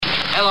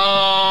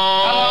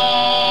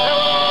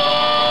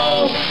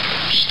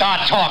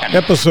start talking.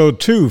 Episode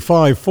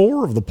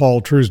 254 of the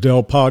Paul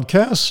Truesdell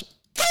Podcast.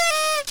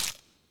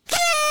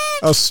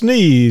 A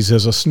sneeze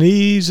is a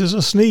sneeze is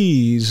a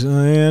sneeze,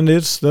 and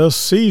it's the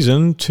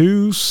season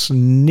to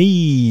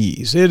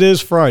sneeze. It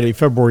is Friday,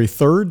 February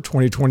 3rd,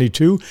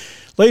 2022.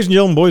 Ladies and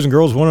gentlemen, boys and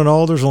girls, one and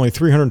all, there's only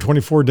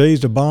 324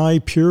 days to buy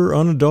pure,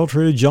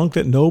 unadulterated junk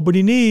that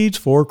nobody needs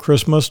for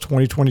Christmas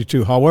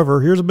 2022. However,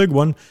 here's a big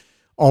one.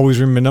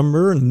 Always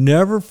remember,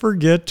 never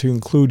forget to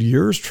include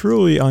yours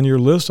truly on your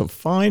list of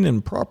fine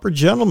and proper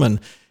gentlemen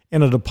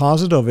and a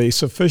deposit of a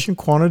sufficient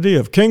quantity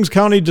of Kings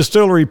County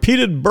Distillery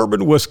peated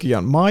bourbon whiskey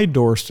on my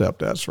doorstep.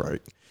 That's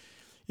right.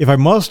 If I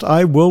must,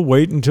 I will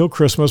wait until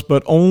Christmas,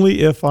 but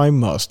only if I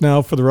must.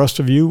 Now, for the rest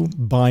of you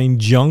buying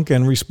junk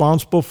and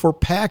responsible for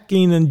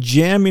packing and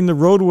jamming the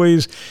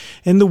roadways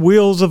and the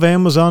wheels of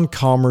Amazon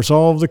commerce,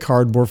 all of the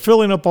cardboard,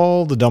 filling up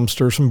all the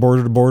dumpsters from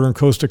border to border and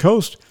coast to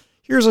coast,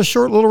 here's a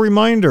short little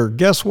reminder.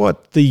 Guess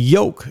what? The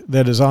yoke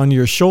that is on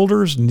your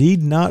shoulders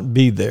need not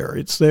be there.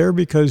 It's there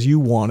because you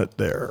want it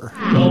there.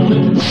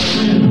 Rolling,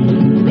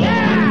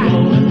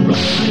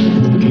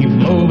 keep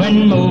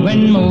moving,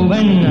 moving,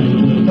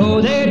 moving.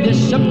 Oh, they're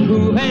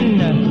disapproving.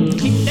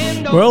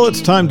 Well,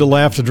 it's time to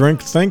laugh, to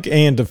drink, think,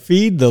 and to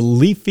feed the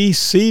leafy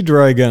sea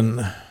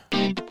dragon.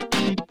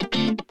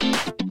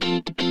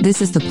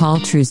 This is the Paul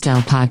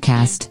Truesdell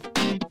Podcast.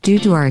 Due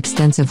to our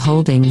extensive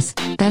holdings,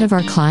 that of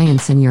our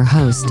clients and your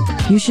host,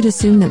 you should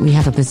assume that we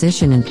have a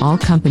position in all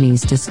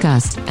companies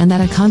discussed and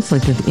that a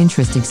conflict of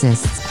interest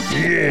exists.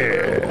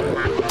 Yeah.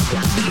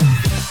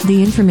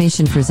 The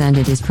information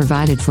presented is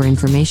provided for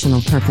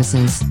informational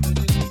purposes.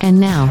 And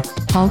now,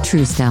 Paul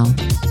Truesdell.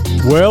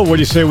 Well, what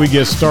do you say we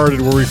get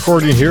started? We're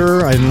recording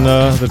here in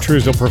the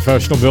Truesdell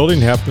Professional Building.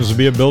 It happens to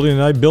be a building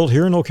that I built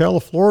here in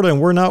Ocala, Florida,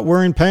 and we're not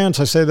wearing pants.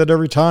 I say that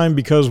every time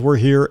because we're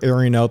here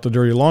airing out the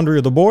dirty laundry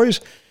of the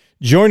boys.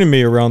 Joining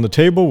me around the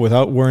table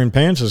without wearing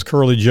pants is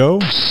Curly Joe.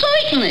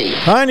 Certainly.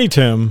 Tiny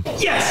Tim.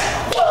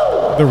 Yes.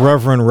 Woo. The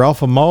Reverend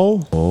Ralph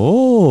Amo.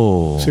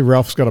 Oh. See,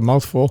 Ralph's got a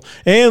mouthful.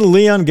 And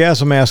Leon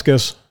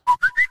Gasamaskas.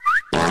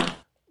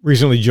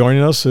 Recently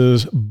joining us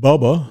is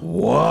Bubba.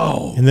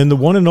 Wow. And then the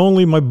one and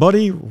only my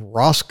buddy,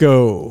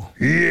 Roscoe.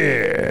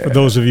 Yeah. For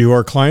those of you who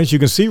are clients, you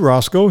can see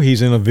Roscoe.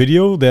 He's in a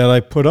video that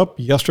I put up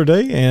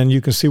yesterday, and you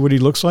can see what he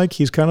looks like.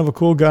 He's kind of a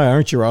cool guy,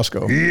 aren't you,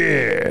 Roscoe?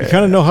 Yeah. You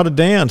kind of know how to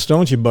dance,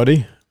 don't you,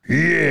 buddy?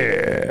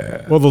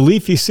 Yeah. Well, the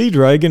leafy sea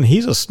dragon,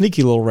 he's a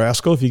sneaky little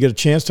rascal. If you get a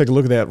chance, take a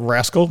look at that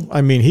rascal.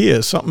 I mean, he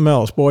is something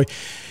else, boy.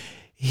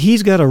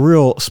 He's got a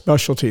real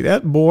specialty.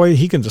 That boy,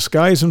 he can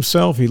disguise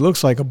himself. He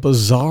looks like a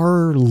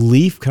bizarre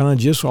leaf, kind of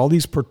just all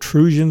these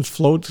protrusions,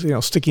 floats,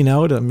 sticking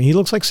out. I mean, he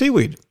looks like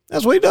seaweed.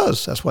 That's what he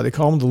does. That's why they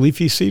call him the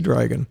leafy sea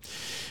dragon.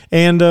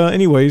 And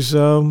anyways,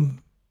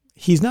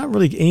 he's not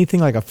really anything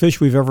like a fish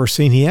we've ever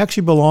seen. He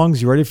actually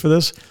belongs, you ready for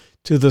this,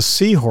 to the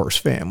seahorse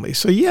family.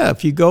 So yeah,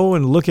 if you go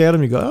and look at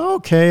him, you go,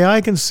 okay,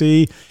 I can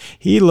see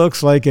he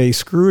looks like a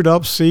screwed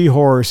up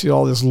seahorse,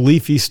 all this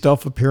leafy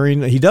stuff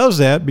appearing. He does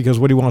that because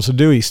what he wants to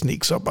do, he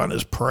sneaks up on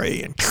his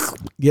prey and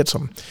gets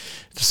them.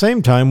 At the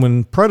same time,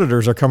 when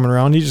predators are coming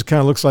around, he just kind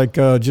of looks like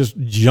just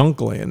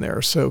junk laying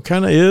there. So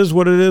kind of is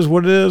what it is,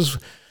 what it is.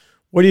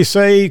 What do you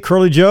say,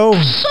 Curly Joe?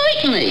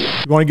 Certainly.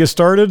 You want to get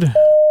started?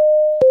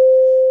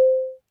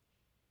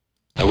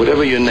 Now,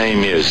 whatever your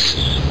name is,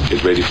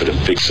 get ready for the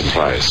big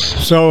surprise.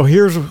 So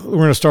we're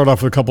going to start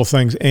off with a couple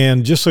things.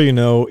 And just so you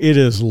know, it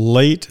is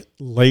late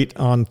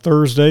on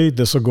Thursday.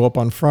 This will go up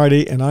on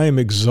Friday, and I am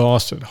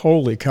exhausted.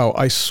 Holy cow.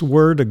 I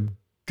swear to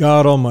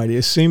God Almighty,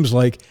 it seems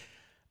like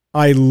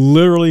I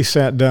literally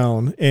sat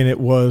down, and it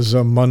was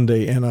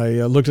Monday, and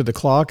I looked at the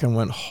clock and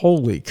went,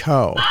 holy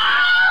cow.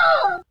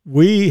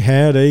 We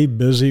had a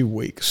busy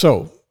week.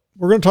 So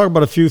we're going to talk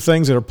about a few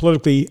things that are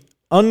politically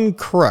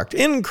incorrect,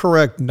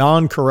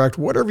 non-correct,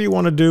 whatever you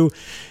want to do.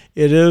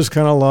 It is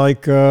kind of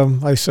like,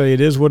 I say,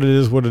 it is what it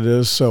is, what it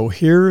is. So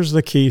here's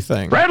the key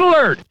thing. Red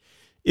alert!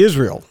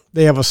 Israel,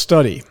 they have a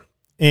study.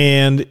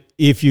 And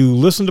if you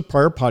listen to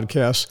prior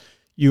podcasts,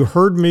 you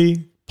heard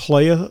me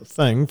play a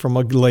thing from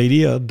a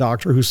lady, a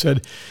doctor, who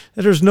said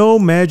that there's no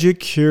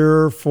magic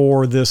cure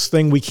for this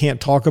thing we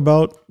can't talk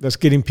about that's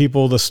getting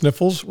people the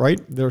sniffles,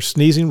 right? They're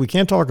sneezing. We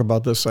can't talk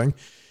about this thing.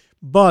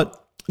 But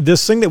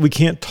this thing that we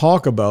can't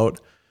talk about,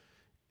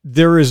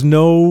 there is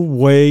no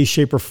way,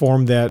 shape, or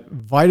form that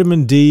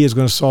vitamin D is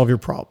going to solve your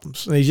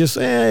problems. They just,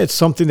 it's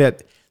something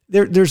that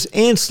there's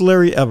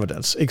ancillary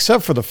evidence,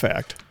 except for the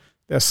fact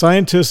that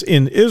scientists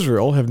in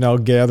Israel have now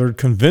gathered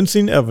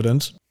convincing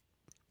evidence.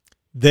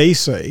 They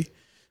say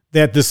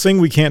that this thing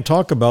we can't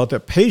talk about,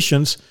 that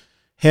patients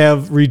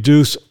have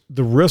reduced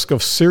the risk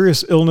of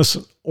serious illness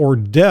or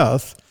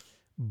death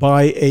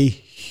by a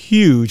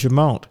huge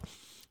amount.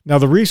 Now,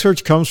 the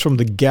research comes from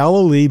the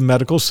Galilee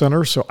Medical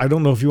Center, so I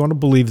don't know if you want to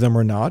believe them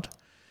or not.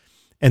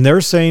 And they're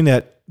saying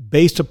that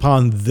based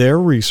upon their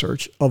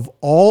research of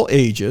all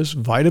ages,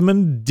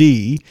 vitamin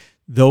D,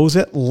 those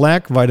that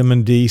lack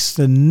vitamin D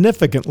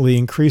significantly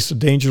increase the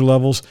danger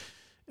levels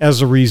as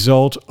a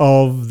result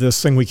of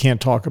this thing we can't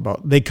talk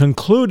about. They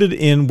concluded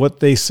in what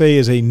they say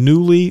is a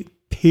newly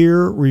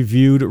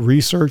peer-reviewed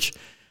research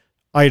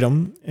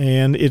item,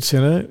 and it's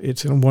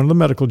in one of the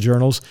medical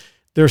journals.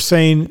 They're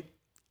saying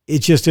it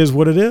just is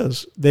what it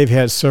is. They've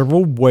had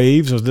several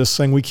waves of this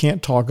thing we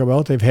can't talk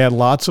about. They've had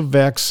lots of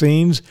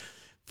vaccines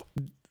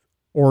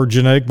or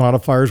genetic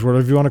modifiers,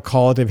 whatever you want to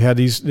call it. They've had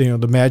these, the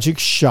magic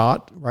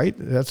shot, right?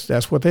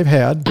 That's what they've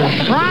had.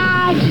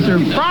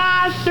 Surprise.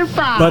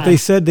 But they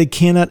said they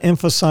cannot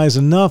emphasize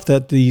enough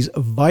that these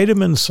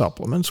vitamin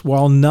supplements,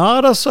 while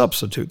not a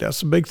substitute,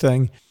 that's the big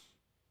thing,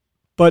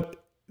 but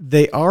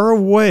they are a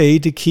way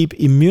to keep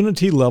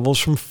immunity levels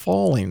from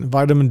falling.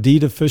 Vitamin D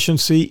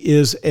deficiency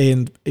is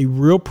a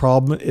real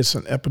problem. It's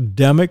an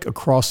epidemic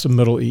across the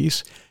Middle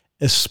East,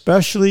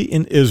 especially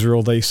in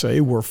Israel, they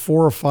say, where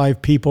 4 or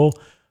 5 people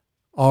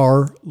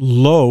are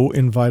low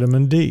in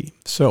vitamin D.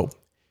 So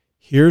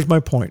here's my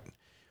point.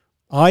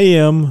 I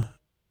am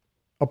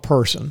a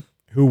person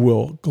who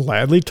will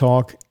gladly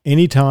talk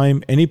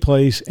anytime, any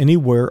place,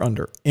 anywhere,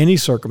 under any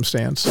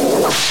circumstance,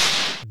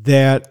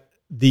 that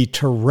the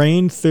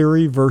terrain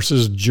theory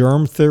versus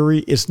germ theory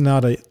is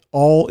not a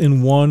all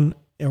in one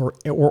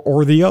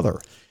or the other.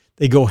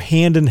 They go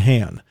hand in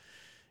hand.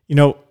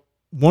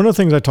 One of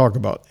the things I talk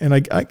about, and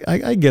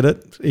I get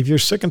it. If you're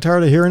sick and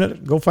tired of hearing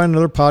it, go find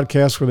another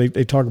podcast where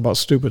they talk about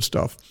stupid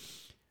stuff.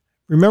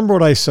 Remember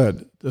what I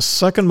said. The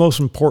second most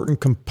important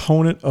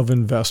component of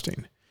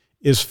investing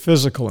is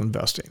physical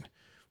investing,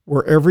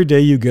 where every day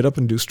you get up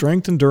and do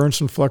strength,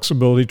 endurance, and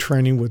flexibility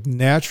training with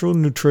natural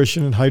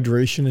nutrition and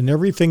hydration and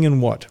everything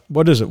in what?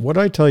 What is it? What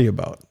did I tell you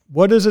about?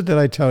 What is it that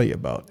I tell you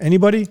about?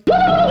 Anybody?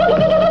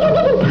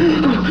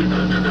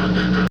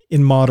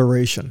 In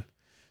moderation.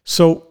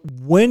 So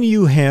when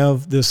you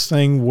have this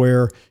thing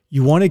where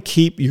you want to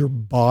keep your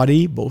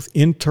body, both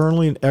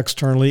internally and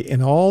externally,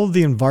 and all of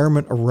the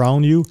environment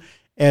around you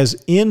as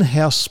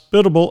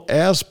inhospitable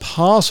as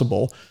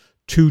possible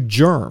to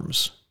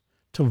germs,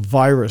 to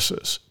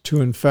viruses,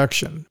 to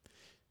infection.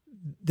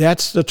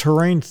 That's the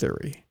terrain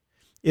theory.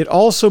 It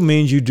also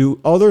means you do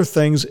other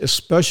things,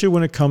 especially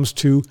when it comes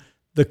to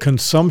the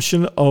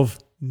consumption of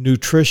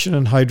nutrition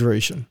and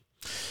hydration.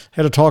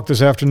 Had a talk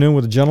this afternoon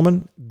with a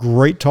gentleman.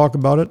 Great talk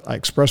about it. I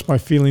expressed my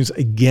feelings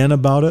again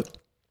about it.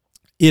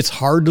 It's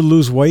hard to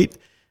lose weight.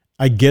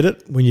 I get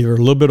it when you're a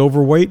little bit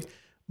overweight,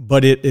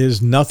 but it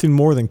is nothing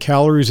more than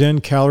calories in,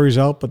 calories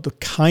out. But the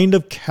kind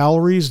of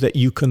calories that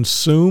you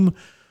consume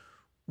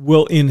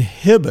will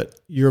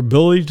inhibit your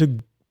ability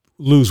to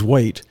lose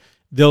weight.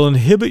 They'll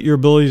inhibit your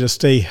ability to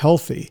stay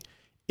healthy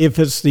if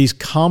it's these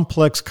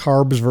complex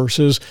carbs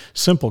versus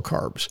simple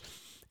carbs.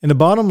 And the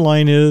bottom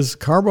line is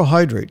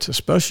carbohydrates,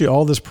 especially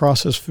all this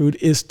processed food,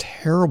 is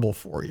terrible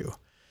for you.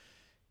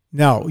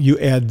 Now, you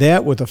add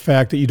that with the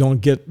fact that you don't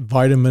get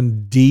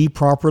vitamin D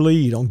properly,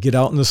 you don't get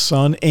out in the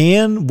sun,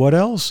 and what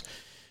else?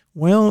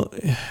 Well,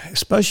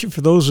 especially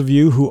for those of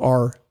you who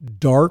are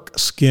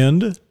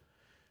dark-skinned,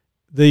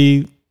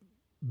 the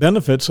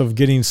benefits of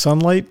getting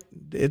sunlight,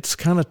 it's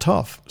kind of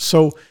tough.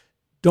 So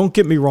don't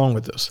get me wrong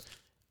with this.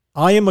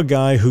 I am a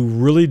guy who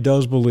really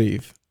does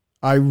believe,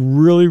 I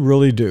really,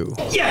 really do,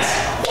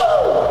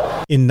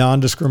 in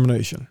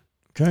non-discrimination,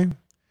 okay?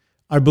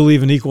 I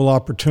believe in equal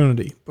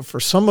opportunity. But for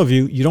some of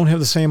you, you don't have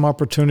the same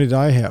opportunity that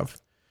I have.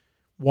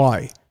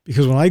 Why?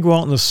 Because when I go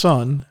out in the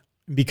sun,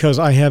 because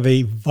I have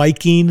a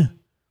Viking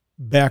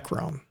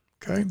background,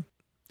 okay?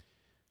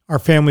 Our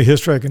family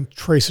history, I can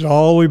trace it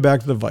all the way back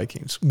to the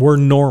Vikings. We're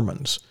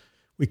Normans.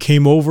 We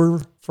came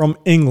over from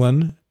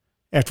England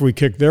after we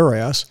kicked their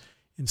ass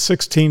in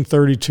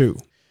 1632.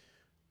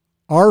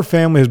 Our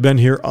family has been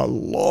here a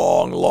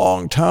long,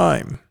 long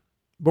time,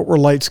 but we're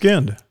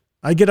light-skinned.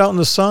 I get out in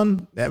the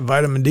sun, that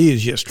vitamin D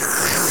is just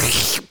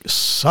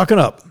sucking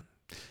up.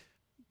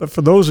 But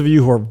for those of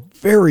you who are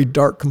very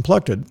dark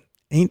complected,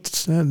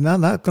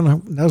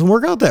 doesn't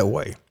work out that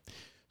way.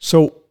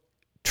 So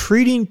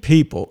treating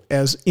people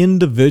as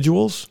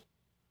individuals,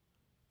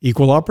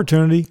 equal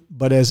opportunity,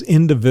 but as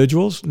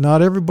individuals,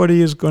 not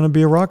everybody is going to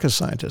be a rocket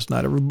scientist.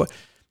 Not everybody.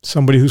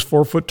 Somebody who's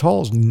 4 foot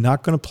tall is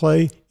not going to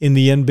play in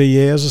the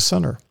NBA as a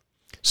center.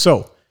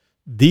 So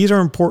these are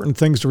important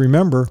things to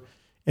remember.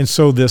 And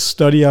so this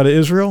study out of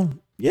Israel,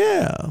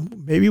 yeah,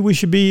 maybe we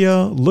should be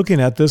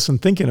looking at this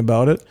and thinking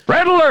about it.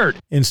 Red alert!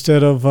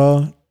 Instead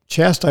of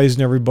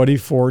chastising everybody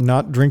for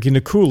not drinking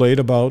the Kool-Aid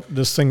about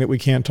this thing that we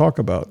can't talk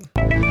about.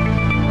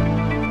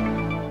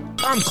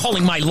 I'm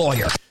calling my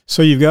lawyer.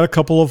 So you've got a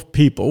couple of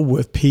people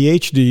with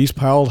PhDs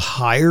piled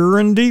higher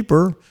and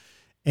deeper.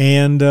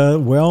 And,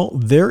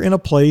 they're in a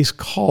place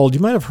called, you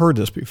might have heard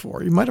this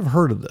before. You might have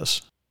heard of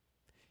this.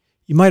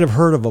 You might have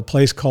heard of a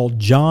place called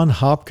Johns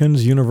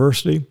Hopkins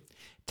University.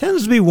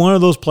 Tends to be one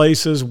of those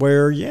places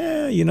where,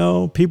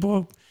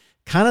 people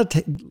kind of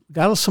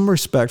got some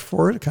respect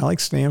for it, kind of like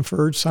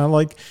Stanford, sound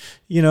like,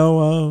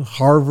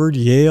 Harvard,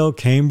 Yale,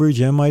 Cambridge,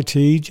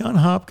 MIT, Johns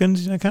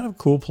Hopkins, kind of a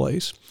cool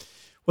place.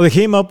 Well, they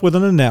came up with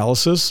an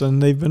analysis,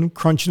 and they've been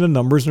crunching the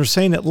numbers, and they're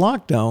saying that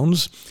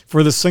lockdowns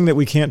for this thing that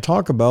we can't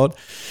talk about,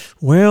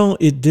 well,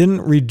 it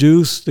didn't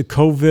reduce the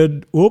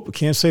COVID,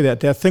 can't say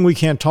that thing we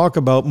can't talk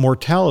about,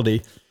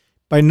 mortality.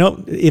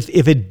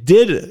 If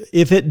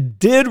it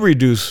did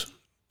reduce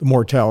the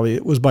mortality.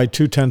 It was by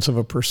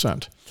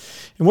 0.2%.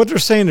 And what they're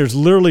saying, there's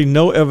literally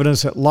no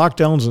evidence that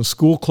lockdowns and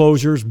school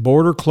closures,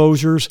 border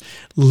closures,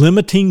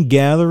 limiting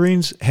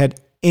gatherings had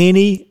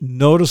any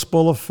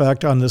noticeable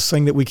effect on this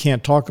thing that we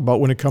can't talk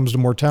about when it comes to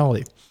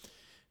mortality.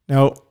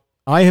 Now,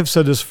 I have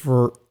said this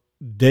for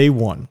day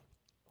one.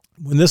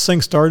 When this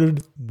thing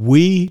started,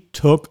 we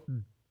took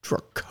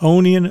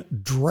draconian,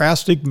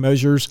 drastic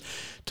measures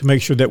to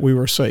make sure that we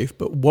were safe.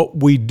 But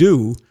what we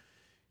do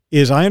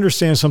is I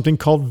understand something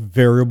called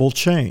variable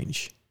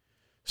change.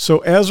 So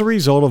as a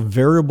result of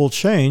variable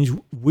change,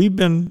 we've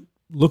been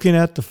looking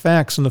at the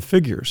facts and the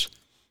figures.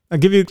 I'll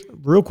give you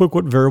real quick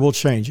what variable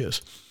change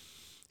is.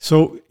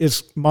 So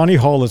it's Monty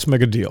Hall, let's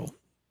make a deal.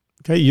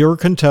 Okay, you're a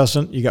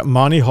contestant. You got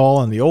Monty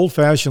Hall and the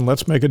old-fashioned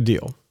let's make a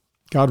deal.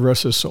 God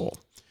rest his soul.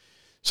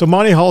 So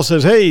Monty Hall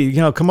says, hey,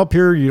 come up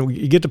here.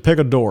 You get to pick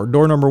a door.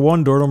 Door number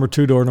 1, door number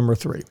 2, door number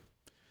 3.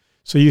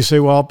 So you say,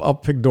 well, I'll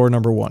pick door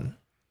number 1.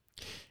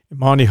 And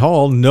Monty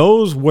Hall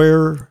knows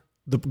where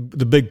the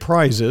big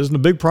prize is, and the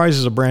big prize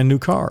is a brand new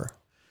car.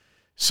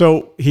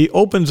 So he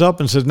opens up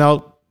and says,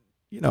 now,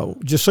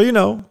 just so you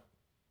know,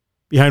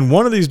 behind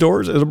one of these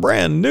doors is a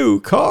brand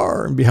new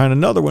car, and behind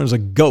another one is a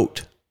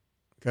goat.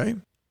 Okay?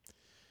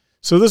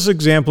 So this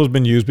example has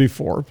been used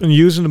before. It's been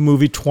used in the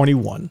movie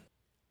 21.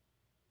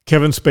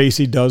 Kevin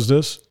Spacey does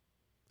this.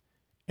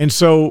 And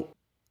so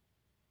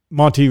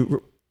Monty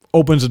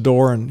opens a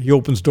door, and he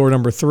opens door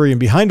number 3, and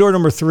behind door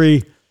number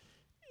 3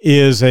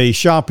 is a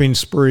shopping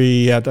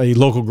spree at a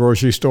local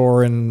grocery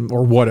store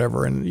or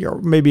whatever. And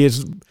maybe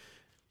it's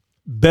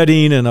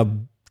bedding and a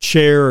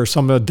chair or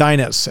something, a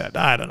dinette set.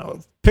 I don't know.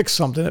 Pick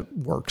something that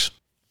works.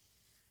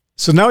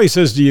 So now he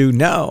says to you,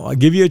 now I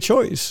give you a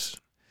choice.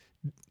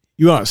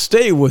 You want to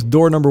stay with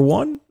door number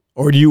 1,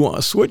 or do you want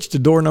to switch to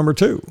door number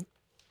 2?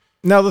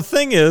 Now, the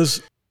thing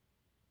is,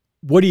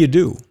 what do you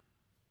do?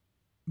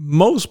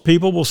 Most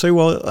people will say,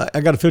 well, I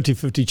got a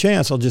 50-50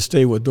 chance. I'll just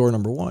stay with door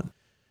number 1.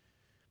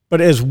 But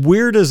as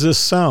weird as this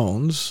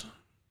sounds,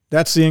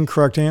 that's the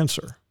incorrect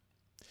answer.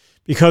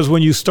 Because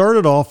when you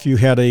started off, you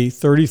had a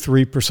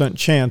 33%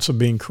 chance of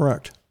being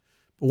correct.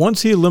 But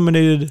once he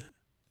eliminated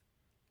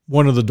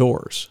one of the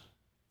doors,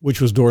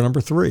 which was door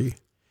number 3,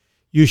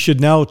 you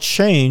should now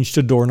change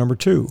to door number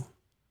 2.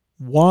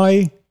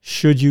 Why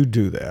should you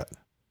do that?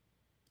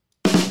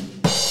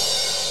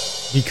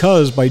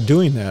 Because by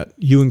doing that,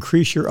 you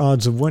increase your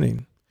odds of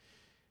winning.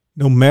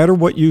 No matter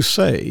what you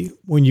say,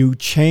 when you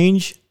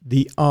change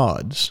the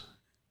odds,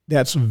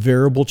 that's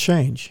variable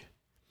change.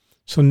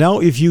 So now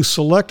if you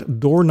select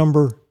door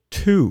number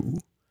 2,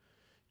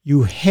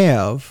 you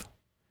have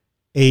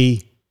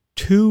a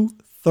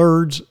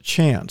 2/3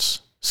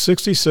 chance,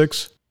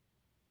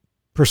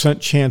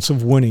 66% chance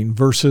of winning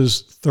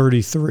versus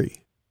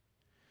 33.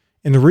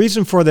 And the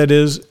reason for that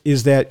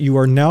is that you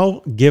are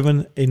now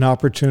given an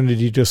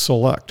opportunity to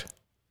select.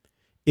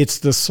 It's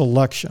the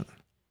selection.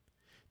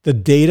 The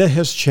data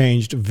has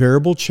changed.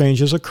 Variable change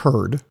has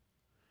occurred.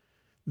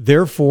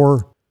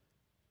 Therefore,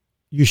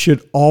 you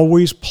should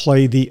always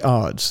play the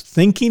odds.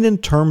 Thinking in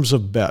terms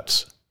of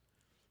bets,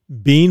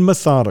 being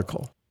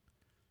methodical,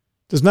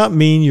 does not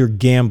mean you're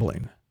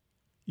gambling.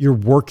 You're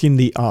working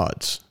the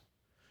odds.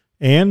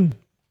 And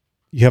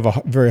you have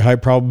a very high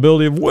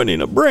probability of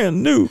winning a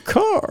brand new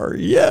car.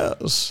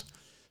 Yes.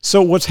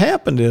 So what's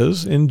happened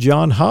is, in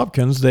Johns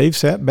Hopkins, they've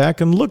sat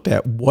back and looked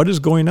at what is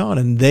going on,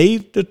 and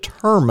they've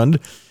determined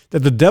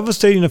that the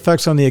devastating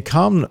effects on the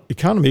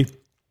economy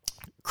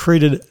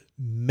created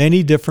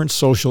many different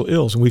social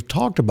ills. And we've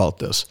talked about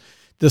this.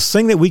 This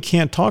thing that we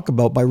can't talk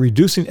about by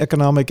reducing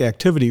economic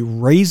activity,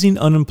 raising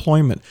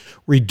unemployment,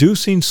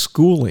 reducing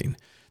schooling.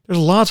 There's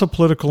lots of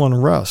political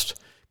unrest.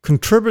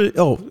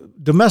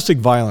 Domestic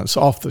violence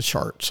off the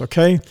charts,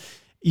 okay?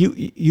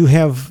 You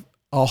have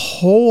a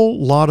whole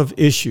lot of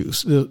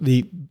issues.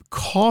 The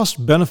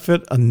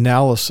cost-benefit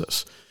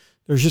analysis,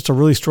 there's just a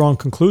really strong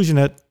conclusion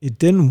that it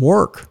didn't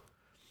work.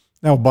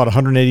 Now, about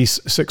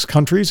 186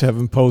 countries have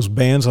imposed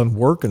bans on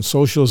work and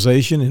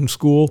socialization in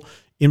school,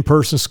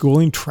 in-person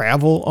schooling,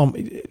 travel,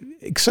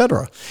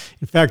 etc.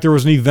 In fact, there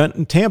was an event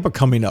in Tampa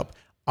coming up.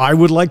 I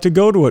would like to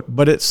go to it,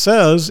 but it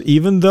says,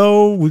 even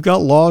though we've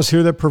got laws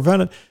here that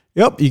prevent it,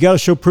 you got to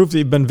show proof that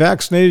you've been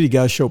vaccinated. You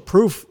got to show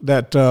proof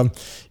that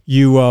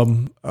you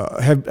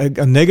have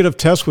a negative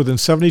test within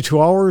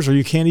 72 hours, or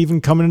you can't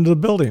even come into the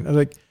building. I'm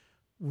like,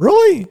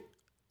 really?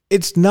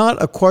 It's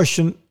not a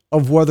question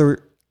of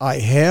whether I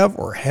have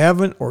or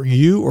haven't, or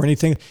you or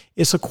anything.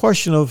 It's a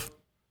question of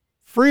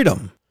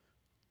freedom,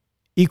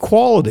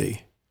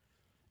 equality,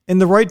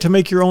 and the right to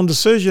make your own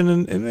decision.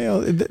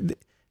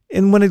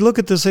 And when they look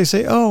at this, they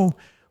say, oh,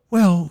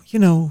 well,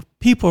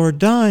 people are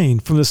dying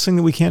from this thing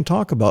that we can't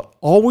talk about.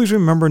 Always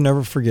remember,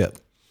 never forget,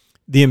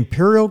 the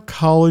Imperial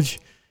College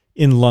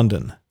in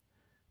London.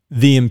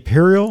 The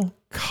Imperial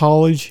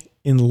College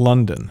in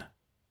London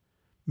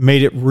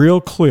made it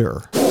real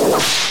clear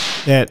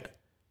that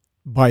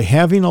by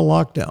having a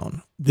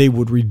lockdown, they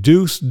would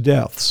reduce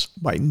deaths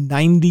by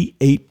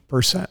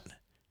 98%.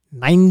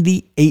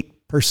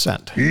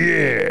 98%.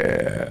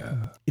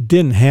 Yeah. It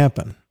didn't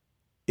happen.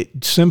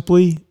 It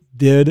simply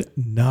did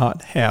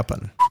not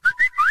happen.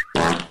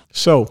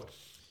 So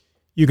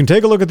you can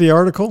take a look at the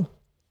article.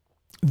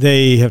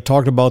 They have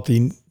talked about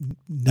the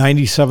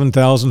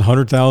 97,000,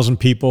 100,000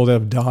 people that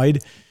have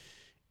died.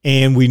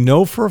 And we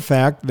know for a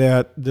fact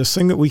that this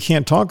thing that we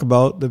can't talk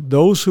about, that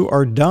those who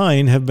are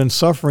dying have been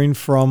suffering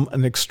from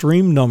an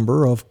extreme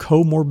number of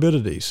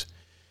comorbidities.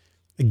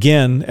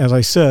 Again, as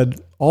I said,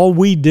 all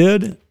we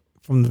did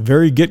from the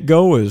very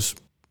get-go is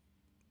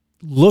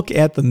look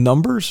at the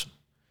numbers,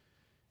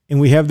 and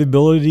we have the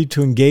ability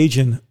to engage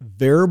in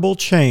variable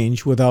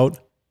change without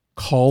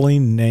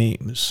calling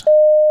names.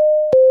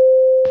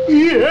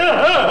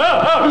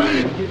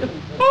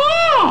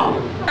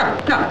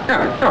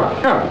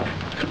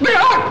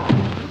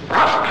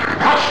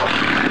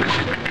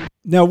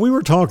 Now, we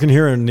were talking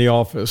here in the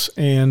office,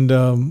 and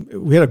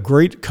we had a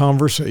great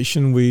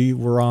conversation. We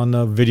were on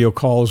a video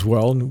call as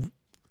well, and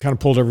kind of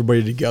pulled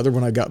everybody together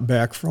when I got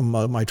back from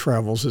my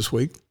travels this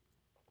week.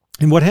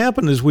 And what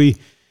happened is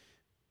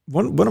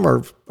one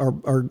of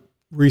our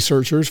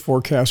researchers,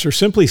 forecasters,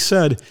 simply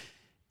said,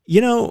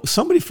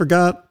 somebody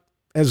forgot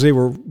as they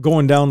were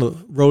going down the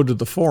road to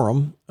the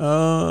forum,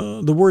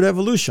 the word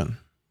evolution.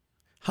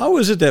 How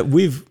is it that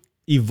we've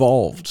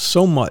evolved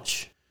so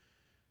much?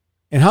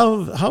 And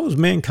how has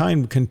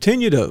mankind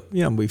continued to,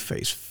 we've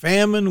faced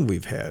famine,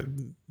 we've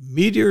had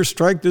meteors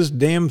strike this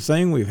damn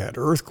thing, we've had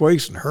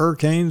earthquakes and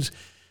hurricanes.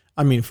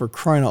 I mean, for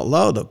crying out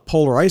loud, the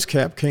polar ice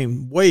cap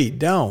came way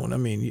down. I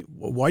mean,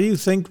 why do you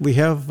think we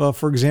have,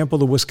 for example,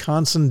 the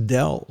Wisconsin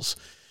Dells?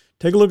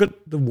 Take a look at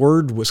the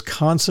word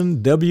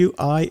Wisconsin,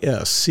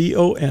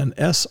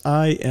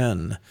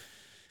 Wisconsin.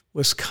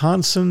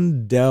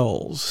 Wisconsin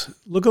Dells.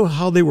 Look at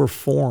how they were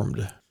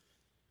formed.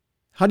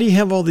 How do you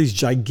have all these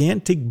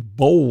gigantic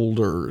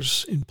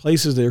boulders in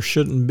places there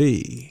shouldn't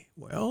be?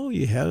 Well,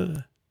 you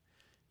had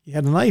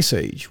an ice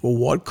age. Well,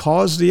 what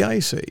caused the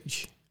ice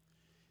age?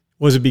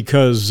 Was it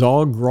because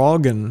Zog,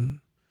 Grog, and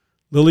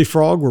Lily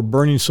Frog were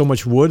burning so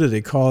much wood that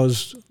they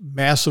caused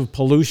massive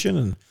pollution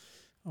and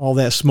all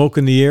that smoke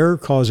in the air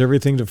caused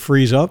everything to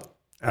freeze up?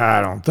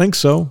 I don't think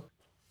so.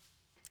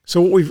 So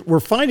what we're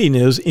finding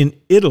is in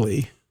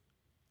Italy,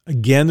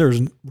 again,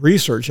 there's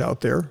research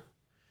out there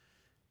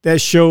that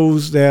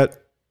shows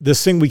that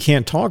this thing we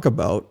can't talk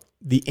about,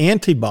 the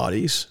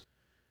antibodies,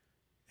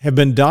 have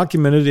been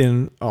documented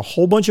in a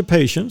whole bunch of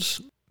patients,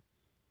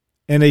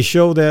 and they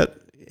show that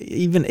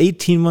even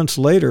 18 months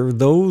later,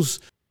 those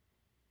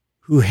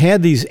who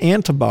had these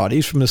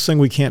antibodies from this thing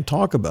we can't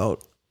talk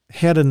about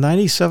had a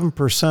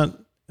 97%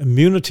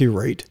 immunity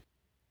rate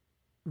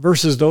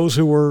versus those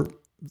who were,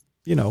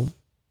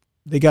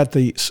 they got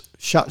the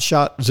shot,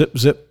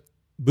 zip,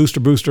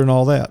 booster, and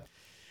all that.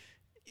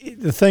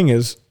 The thing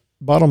is,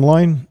 bottom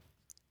line,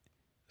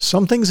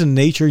 some things in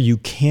nature you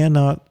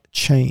cannot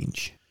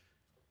change.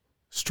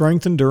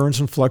 Strength, endurance,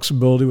 and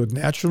flexibility with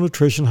natural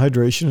nutrition,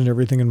 hydration, and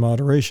everything in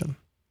moderation.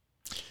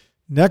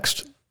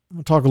 Next,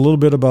 we'll talk a little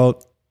bit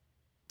about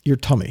your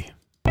tummy.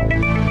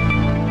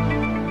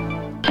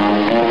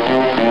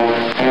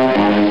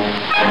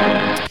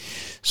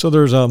 So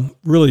there's a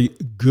really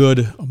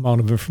good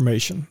amount of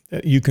information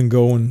that you can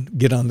go and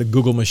get on the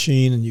Google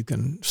machine and you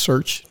can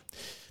search.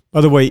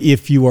 By the way,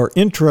 if you are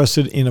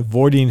interested in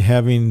avoiding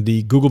having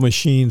the Google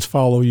machines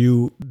follow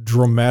you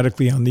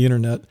dramatically on the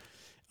internet,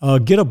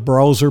 get a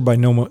browser by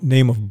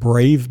name of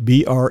Brave,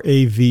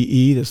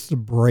 B-R-A-V-E. That's the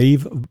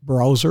Brave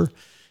browser.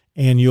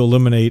 And you'll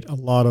eliminate a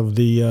lot of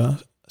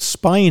the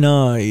spying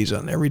eyes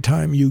on every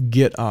time you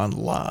get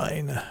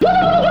online.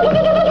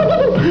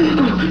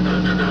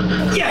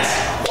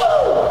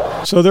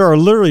 Yes! So there are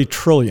literally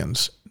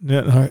trillions.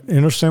 I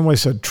understand why I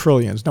said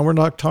trillions. Now, we're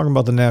not talking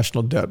about the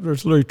national debt.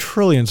 There's literally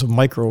trillions of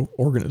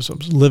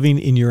microorganisms living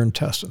in your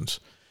intestines.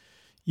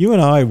 You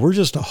and I, we're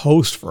just a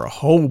host for a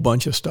whole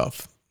bunch of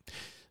stuff.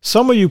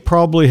 Some of you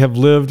probably have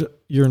lived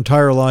your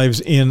entire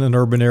lives in an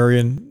urban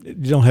area and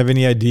you don't have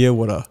any idea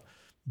what a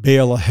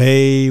bale of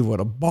hay, what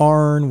a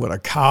barn, what a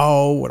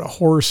cow, what a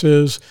horse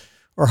is,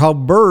 or how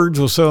birds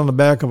will sit on the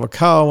back of a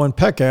cow and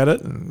peck at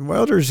it. And,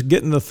 well, there's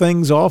getting the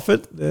things off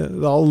it,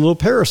 all the little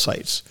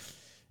parasites.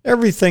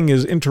 Everything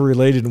is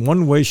interrelated in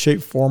one way,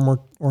 shape, form,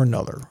 or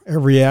another.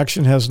 Every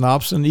action has an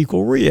opposite and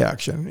equal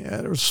reaction. Yeah,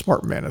 there was a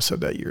smart man that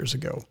said that years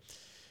ago.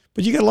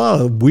 But you got a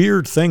lot of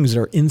weird things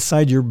that are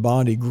inside your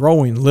body,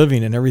 growing,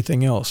 living, and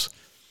everything else.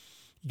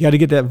 You got to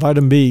get that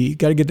vitamin B. You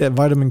got to get that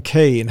vitamin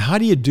K. And how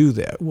do you do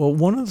that? Well,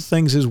 one of the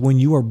things is when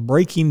you are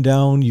breaking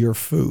down your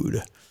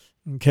food.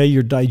 Okay,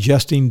 you're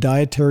digesting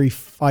dietary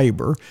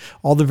fiber,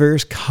 all the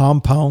various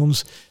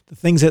compounds, the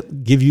things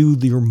that give you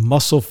your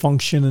muscle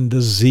function and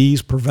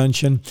disease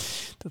prevention.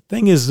 The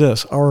thing is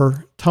this,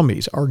 our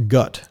tummies, our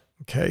gut,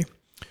 okay,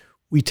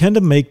 we tend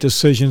to make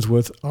decisions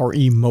with our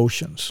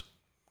emotions,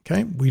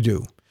 okay? We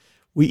do.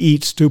 We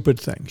eat stupid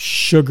things,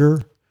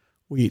 sugar,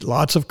 we eat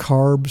lots of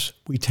carbs,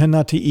 we tend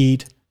not to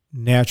eat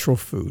natural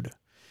food.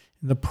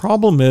 And the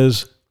problem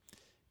is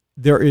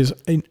there is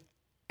an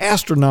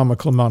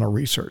astronomical amount of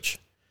research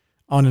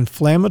on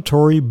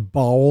inflammatory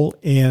bowel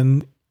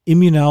and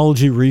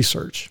immunology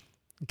research.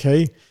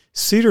 Okay.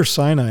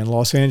 Cedars-Sinai in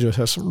Los Angeles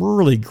has some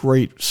really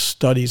great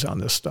studies on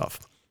this stuff.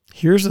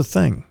 Here's the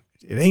thing.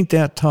 It ain't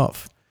that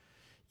tough.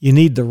 You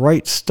need the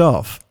right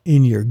stuff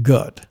in your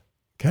gut,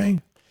 okay?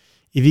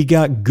 If you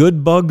got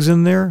good bugs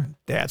in there,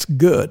 that's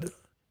good.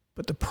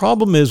 But the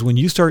problem is when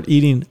you start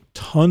eating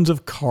tons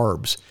of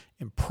carbs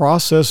and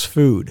processed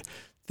food,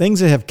 things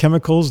that have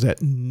chemicals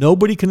that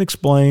nobody can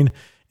explain,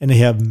 and they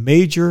have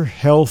major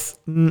health,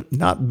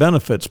 not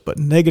benefits, but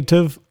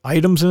negative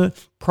items in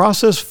it,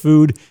 processed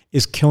food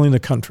is killing the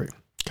country,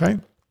 okay?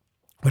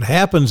 What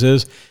happens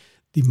is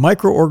the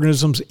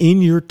microorganisms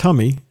in your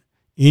tummy,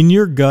 in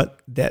your gut,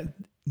 that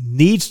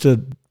needs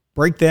to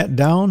break that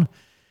down,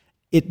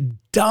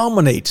 it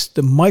dominates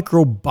the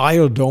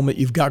microbiome that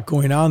you've got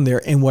going on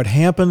there. And what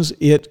happens,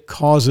 it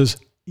causes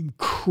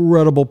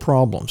incredible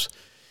problems.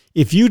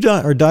 If you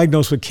are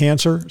diagnosed with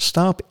cancer,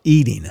 stop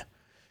eating.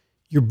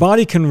 Your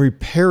body can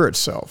repair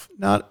itself.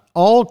 Not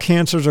all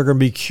cancers are going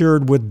to be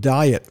cured with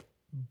diet.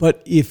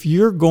 But if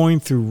you're going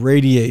through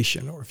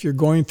radiation or if you're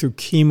going through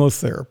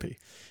chemotherapy,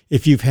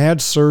 if you've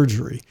had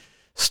surgery,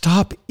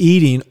 stop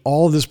eating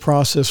all this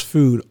processed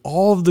food,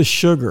 all of the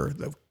sugar,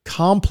 the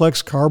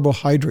complex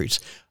carbohydrates.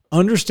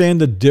 Understand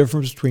the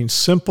difference between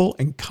simple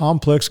and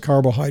complex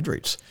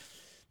carbohydrates.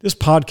 This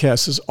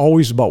podcast is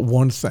always about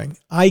one thing.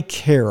 I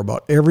care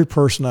about every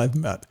person I've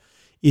met.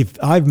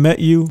 If I've met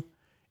you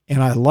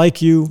and I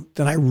like you,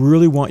 then I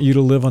really want you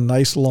to live a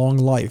nice, long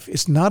life.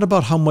 It's not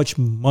about how much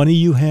money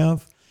you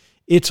have.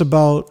 It's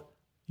about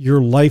your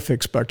life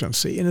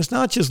expectancy. And it's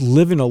not just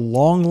living a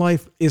long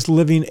life, it's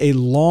living a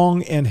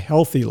long and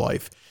healthy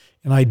life.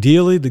 And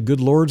ideally, the good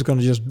Lord's going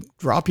to just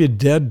drop you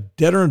dead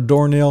on a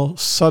doornail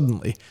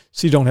suddenly,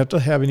 so you don't have to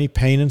have any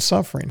pain and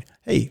suffering.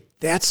 Hey,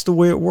 that's the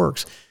way it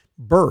works.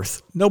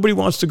 Birth. Nobody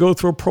wants to go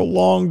through a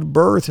prolonged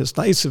birth. It's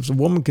nice if a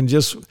woman can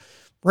just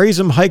raise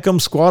them, hike them,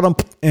 squat them,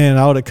 and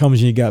out it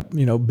comes and you got,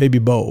 baby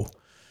Bo.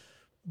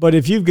 But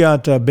if you've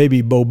got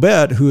baby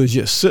Bobette who is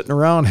just sitting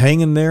around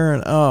hanging there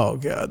and, oh,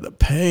 God, the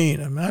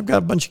pain. I mean, I've got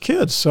a bunch of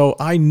kids, so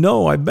I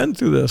know I've been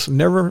through this.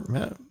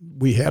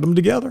 We had them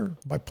together.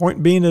 My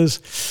point being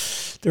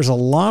is there's a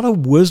lot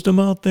of wisdom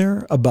out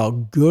there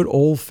about good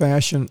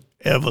old-fashioned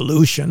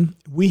evolution.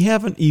 We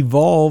haven't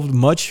evolved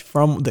much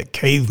from the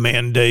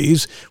caveman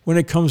days when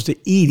it comes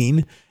to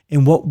eating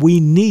and what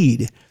we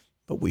need.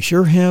 But we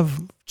sure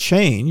have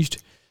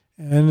changed,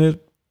 and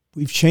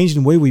we've changed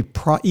in the way we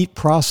eat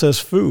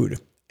processed food.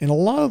 And a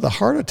lot of the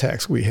heart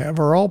attacks we have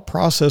are all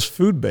processed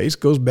food-based,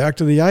 goes back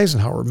to the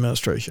Eisenhower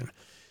administration.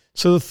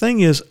 So the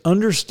thing is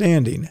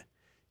understanding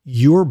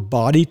your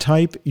body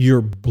type, your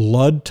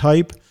blood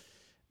type.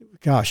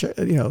 Gosh,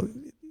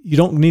 you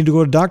don't need to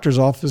go to a doctor's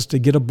office to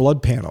get a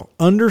blood panel.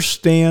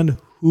 Understand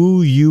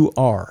who you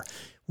are.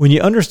 When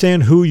you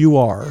understand who you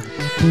are,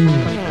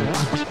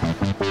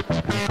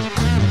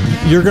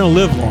 you're going to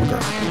live longer.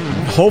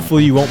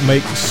 Hopefully you won't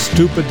make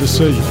stupid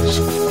decisions.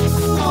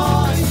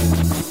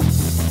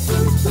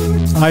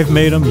 I've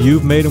made them,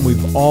 you've made them,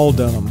 we've all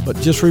done them. But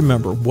just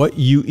remember, what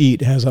you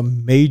eat has a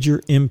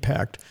major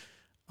impact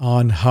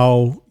on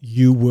how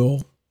you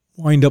will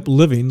wind up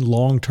living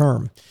long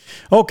term.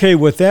 Okay,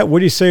 with that, what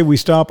do you say we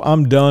stop?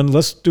 I'm done.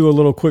 Let's do a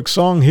little quick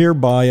song here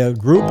by a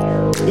group.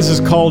 This is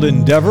called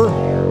Endeavor,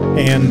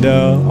 and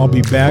I'll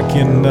be back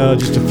in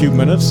just a few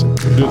minutes.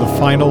 We'll do the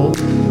final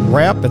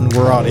wrap, and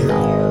we're out of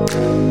here.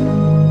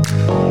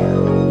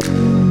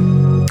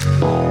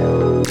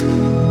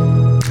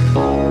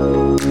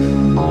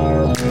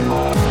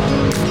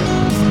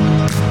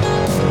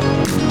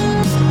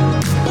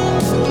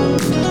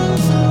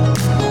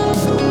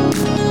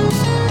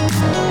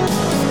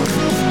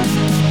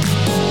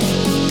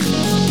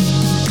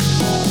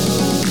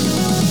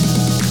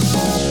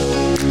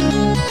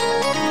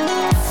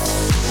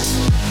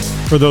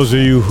 For those of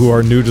you who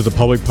are new to the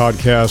Public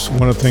Podcast,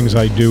 one of the things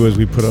I do is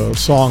we put a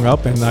song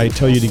up and I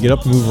tell you to get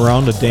up, move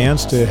around, to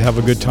dance, to have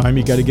a good time.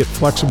 You got to get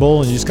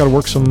flexible and you just got to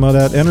work some of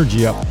that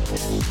energy up.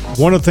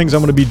 One of the things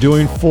I'm going to be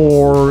doing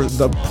for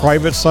the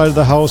private side of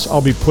the house,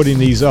 I'll be putting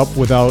these up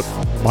without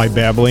my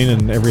babbling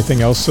and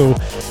everything else. So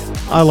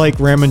I like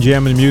ramming,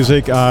 jamming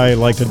music. I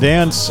like to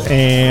dance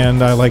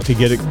and I like to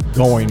get it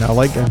going. I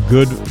like a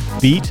good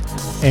beat.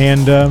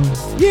 And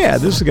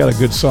this has got a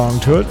good song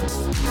to it.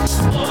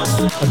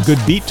 A good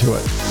beat to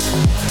it.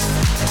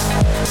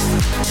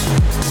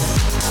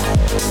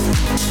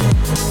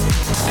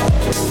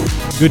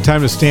 Good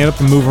time to stand up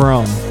and move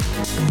around.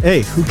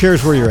 Hey, who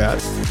cares where you're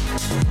at?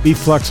 Be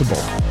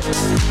flexible.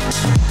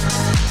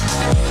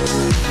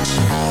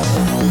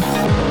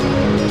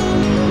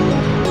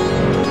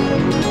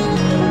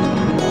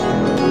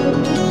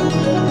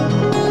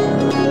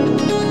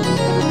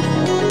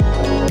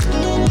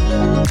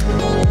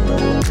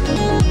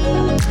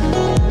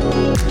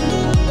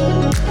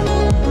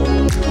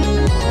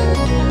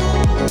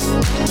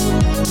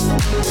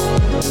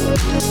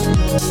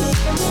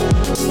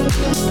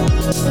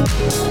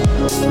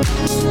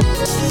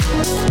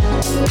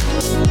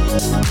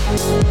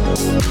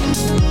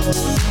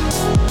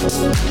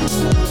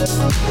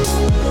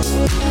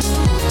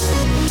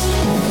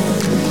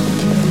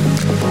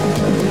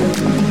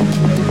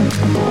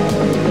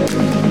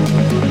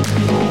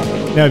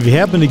 Now, if you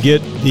happen to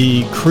get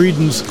the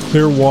Creedence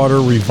Clearwater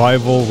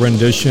Revival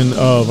rendition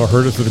of I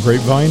Heard It Through the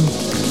Grapevine,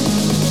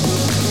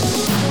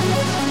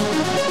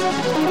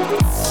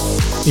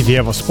 if you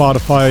have a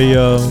Spotify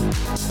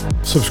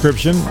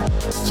subscription,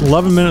 it's an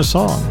 11-minute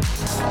song.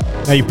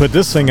 Now you put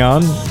this thing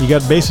on, you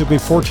got basically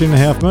 14 and a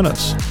half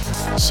minutes.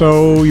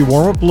 So you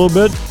warm up a little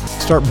bit,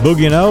 start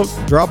boogieing out,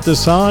 drop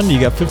this on, you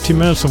got 15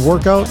 minutes of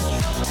workout,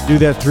 do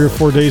that 3 or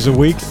 4 days a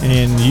week,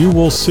 and you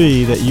will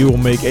see that you will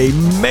make a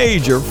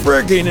major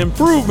freaking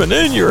improvement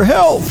in your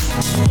health.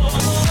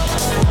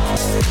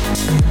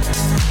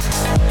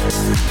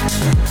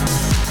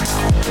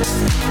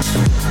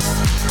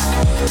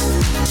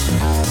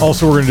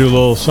 Also, we're going to do a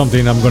little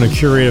something. I'm going to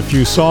curate a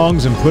few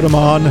songs and put them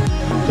on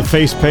the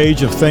face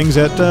page of things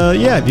that,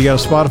 if you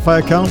got a Spotify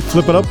account,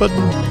 flip it up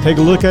and take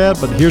a look at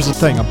it. But here's the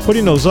thing. I'm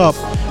putting those up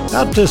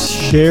not to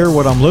share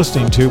what I'm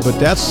listening to, but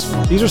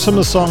these are some of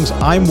the songs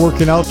I'm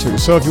working out to.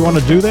 So if you want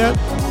to do that,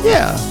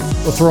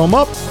 we'll throw them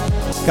up.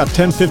 Got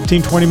 10,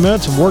 15, 20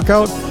 minutes of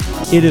workout.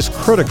 It is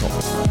critical,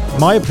 in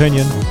my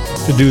opinion,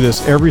 to do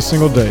this every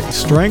single day.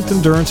 Strength,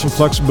 endurance, and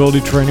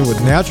flexibility training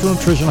with natural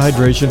nutrition,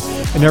 hydration,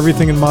 and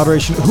everything in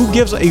moderation. Who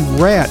gives a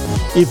rat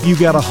if you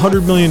got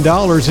 $100 million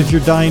if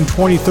you're dying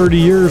 20, 30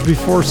 years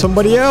before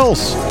somebody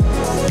else?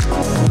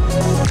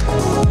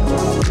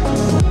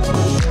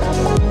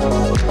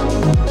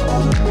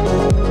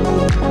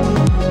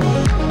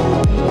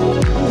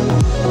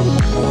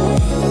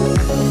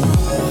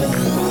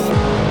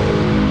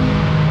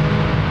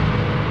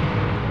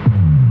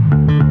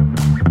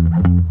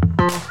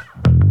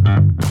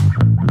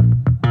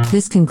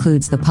 This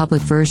concludes the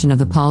public version of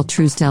the Paul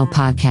Truesdell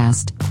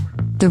podcast.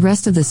 The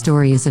rest of the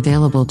story is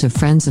available to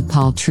friends of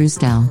Paul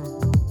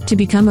Truesdell. To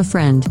become a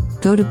friend,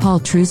 go to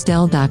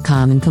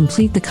paultruesdell.com and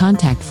complete the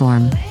contact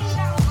form.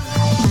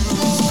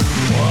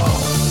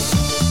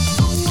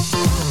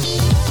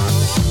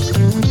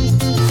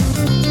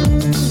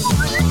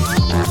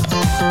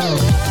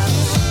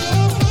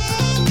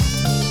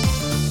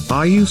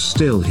 Are you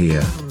still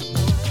here?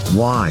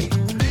 Why?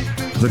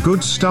 The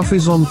good stuff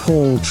is on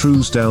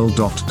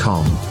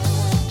paultruesdell.com.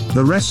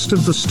 The rest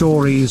of the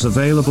story is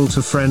available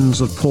to friends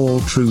of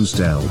Paul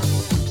Truesdell.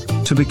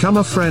 To become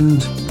a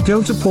friend,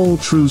 go to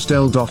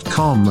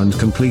paultruesdell.com and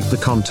complete the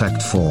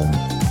contact form.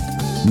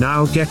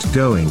 Now get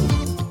going.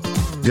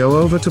 Go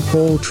over to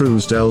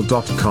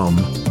paultruesdell.com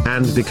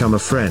and become a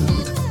friend.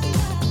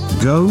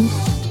 Go.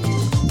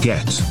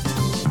 Get.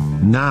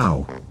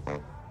 Now.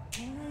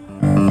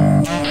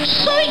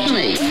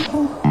 Certainly.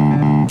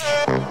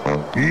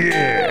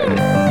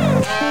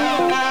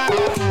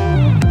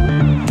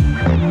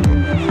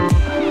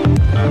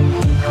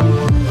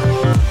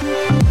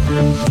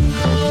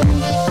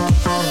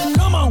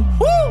 Come on.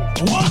 Woo!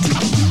 What?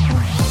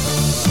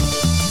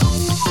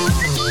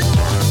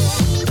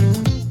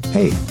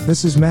 Hey,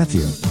 this is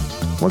Matthew.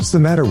 What's the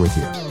matter with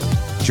you?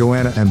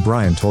 Joanna and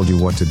Brian told you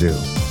what to do.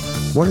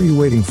 What are you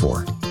waiting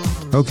for?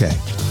 Okay.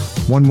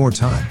 One more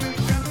time.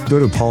 Go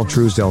to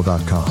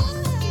paultruesdell.com.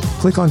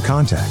 Click on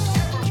Contact.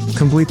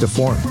 Complete the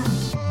form.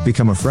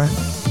 Become a friend.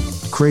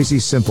 Crazy,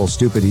 simple,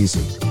 stupid,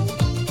 easy.